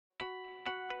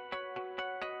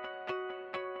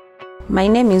My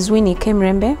name is Winnie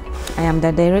Kamirembe. I am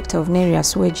the director of Neria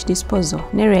Sewage Disposal.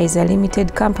 Neria is a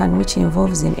limited company which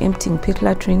involves in emptying pit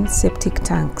latrine septic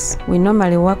tanks. We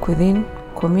normally work within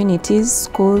communities,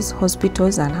 schools,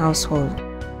 hospitals and households.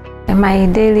 My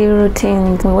daily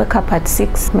routine, we wake up at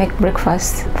 6, make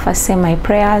breakfast, first say my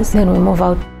prayers, then we move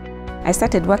out. I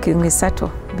started working with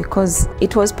SATO because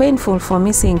it was painful for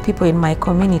me seeing people in my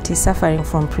community suffering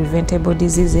from preventable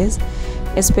diseases,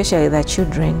 especially the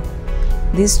children.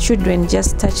 These children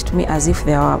just touched me as if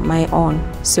they were my own.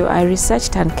 So I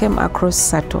researched and came across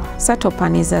SATO. SATO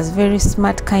pan is a very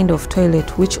smart kind of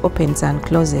toilet which opens and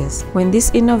closes. When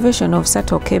this innovation of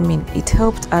SATO came in, it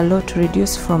helped a lot to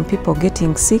reduce from people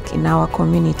getting sick in our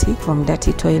community from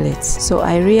dirty toilets. So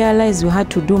I realized we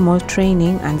had to do more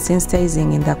training and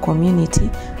sensitizing in the community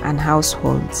and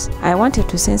households. I wanted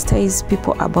to sensitize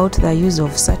people about the use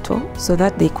of SATO so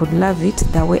that they could love it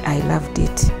the way I loved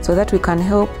it, so that we can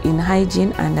help in hygiene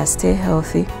and a stay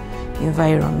healthy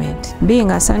environment.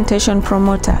 Being a sanitation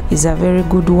promoter is a very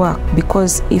good work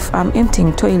because if I'm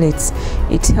emptying toilets,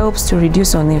 it helps to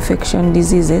reduce on infection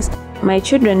diseases. My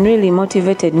children really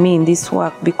motivated me in this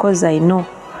work because I know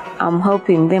I'm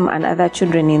helping them and other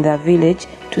children in the village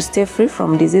to stay free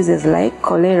from diseases like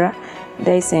cholera,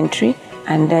 dysentery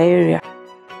and diarrhea.